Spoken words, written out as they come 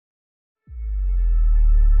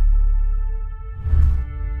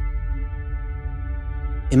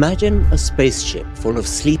Imagine a spaceship full of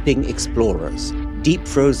sleeping explorers,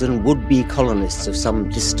 deep-frozen would-be colonists of some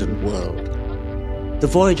distant world. The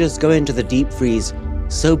voyagers go into the deep freeze,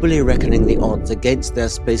 soberly reckoning the odds against their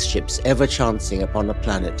spaceships ever chancing upon a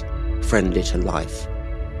planet friendly to life.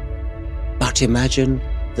 But imagine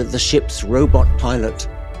that the ship's robot pilot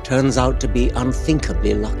turns out to be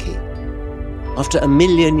unthinkably lucky. After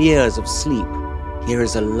 1,000,000 years of sleep, here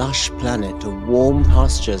is a lush planet of warm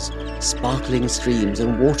pastures, sparkling streams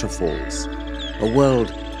and waterfalls, a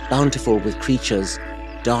world bountiful with creatures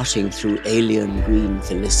darting through alien green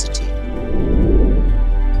felicity.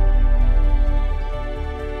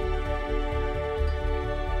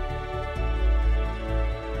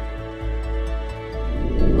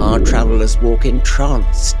 Our travelers walk in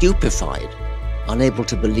trance, stupefied, unable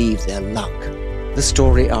to believe their luck. The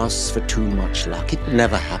story asks for too much luck. It would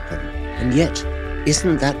never happen. And yet,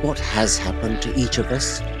 isn't that what has happened to each of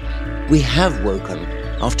us? We have woken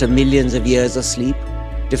after millions of years of sleep,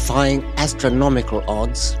 defying astronomical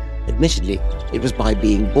odds. Admittedly, it was by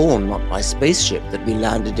being born, not by spaceship, that we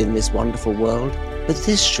landed in this wonderful world. But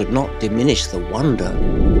this should not diminish the wonder.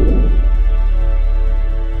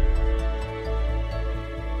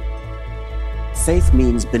 Faith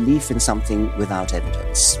means belief in something without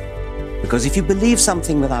evidence. Because if you believe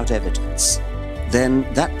something without evidence, then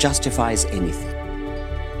that justifies anything.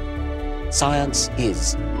 Science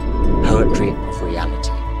is poetry of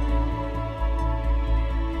reality.